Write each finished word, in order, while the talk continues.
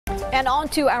And on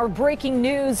to our breaking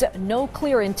news. No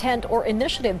clear intent or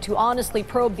initiative to honestly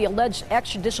probe the alleged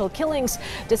extrajudicial killings,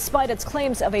 despite its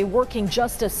claims of a working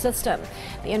justice system.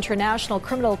 The International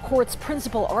Criminal Court's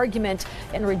principal argument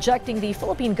in rejecting the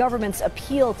Philippine government's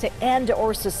appeal to end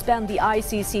or suspend the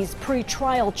ICC's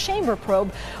Pre-Trial Chamber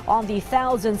probe on the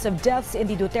thousands of deaths in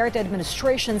the Duterte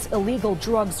administration's illegal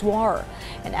drugs war.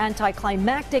 An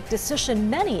anticlimactic decision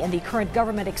many in the current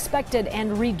government expected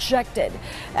and rejected.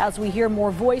 As we hear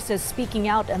more voices speaking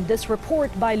out in this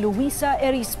report by Luisa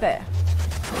Erispe.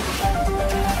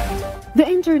 The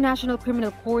International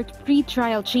Criminal Court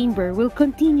Pre-Trial Chamber will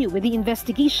continue with the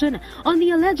investigation on the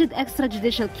alleged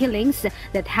extrajudicial killings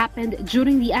that happened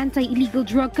during the anti-illegal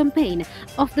drug campaign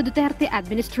of the Duterte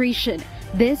administration.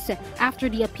 This after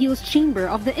the appeals chamber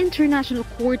of the International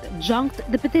Court junked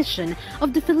the petition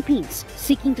of the Philippines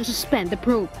seeking to suspend the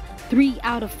probe. 3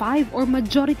 out of 5, or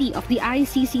majority of the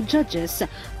ICC judges,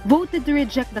 voted to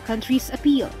reject the country's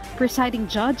appeal. Presiding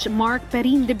Judge Mark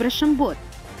Perin de Brachambut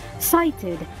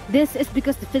cited this is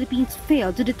because the Philippines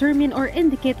failed to determine or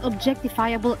indicate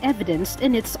objectifiable evidence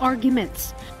in its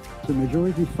arguments. The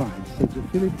majority finds that the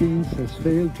Philippines has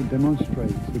failed to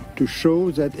demonstrate, to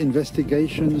show that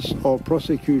investigations or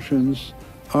prosecutions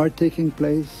are taking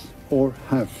place or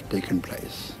have taken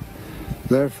place.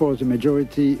 Therefore, the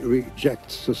majority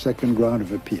rejects the second round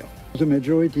of appeal. The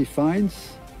majority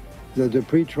finds that the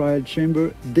pre-trial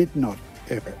chamber did not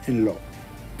err in law.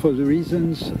 For the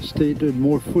reasons stated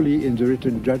more fully in the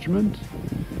written judgment,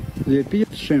 the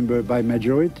appeals chamber by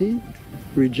majority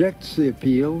rejects the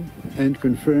appeal and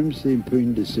confirms the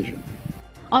impugned decision.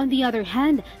 On the other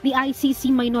hand, the ICC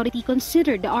minority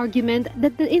considered the argument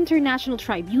that the International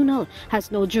Tribunal has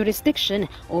no jurisdiction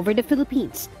over the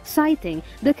Philippines, citing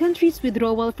the country's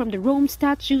withdrawal from the Rome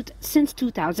Statute since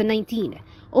 2019.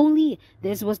 Only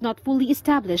this was not fully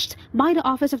established by the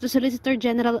Office of the Solicitor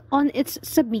General on its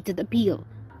submitted appeal.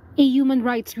 A human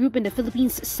rights group in the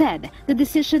Philippines said the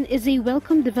decision is a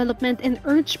welcome development and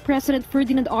urged President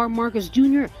Ferdinand R. Marcos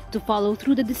Jr. to follow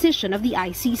through the decision of the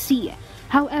ICC.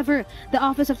 However, the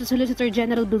Office of the Solicitor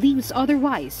General believes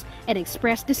otherwise and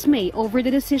expressed dismay over the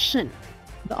decision.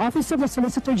 The Office of the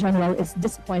Solicitor General is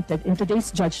disappointed in today's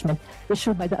judgment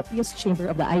issued by the Appeals Chamber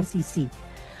of the ICC.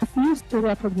 Refused to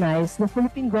recognize the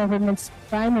Philippine government's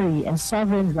primary and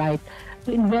sovereign right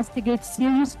to investigate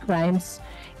serious crimes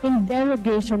in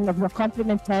derogation of the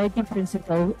complementarity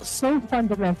principle so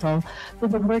fundamental to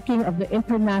the working of the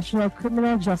international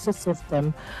criminal justice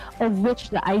system, of which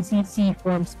the ICC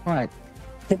forms part.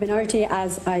 The minority,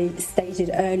 as I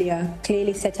stated earlier,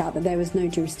 clearly set out that there was no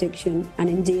jurisdiction, and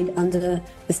indeed under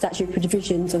the statute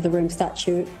provisions of the Rome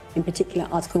Statute, in particular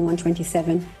Article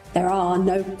 127, there are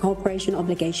no cooperation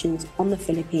obligations on the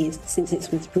Philippines since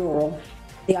its withdrawal.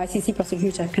 The ICC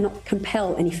prosecutor cannot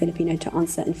compel any Filipino to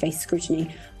answer and face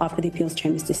scrutiny after the appeals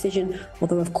chamber's decision,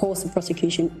 although of course the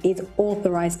prosecution is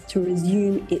authorized to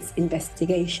resume its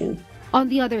investigation. On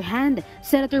the other hand,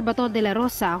 Senator Bato de la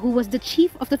Rosa, who was the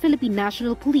chief of the Philippine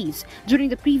National Police during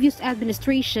the previous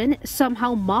administration,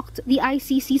 somehow mocked the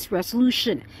ICC's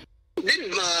resolution.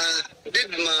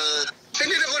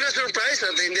 Hindi ako na-surprise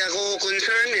at hindi ako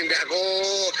concerned,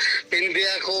 hindi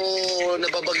ako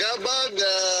nababagabag.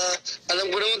 Alam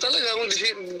ko naman talaga kung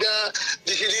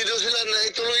desidido sila na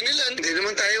ituloy nila. Hindi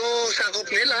naman tayo sakop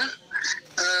nila.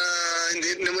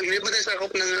 Hindi pa tayo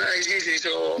sakop ng ICC,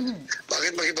 so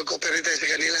bakit makipag-cooperate tayo sa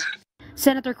kanila?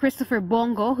 Senator Christopher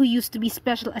Bongo, who used to be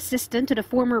special assistant to the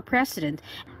former president,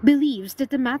 believes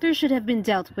that the matter should have been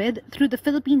dealt with through the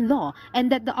Philippine law and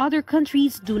that the other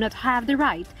countries do not have the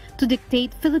right to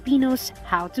dictate Filipinos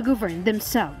how to govern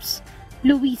themselves.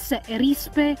 Luisa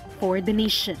Erispe for The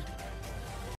Nation.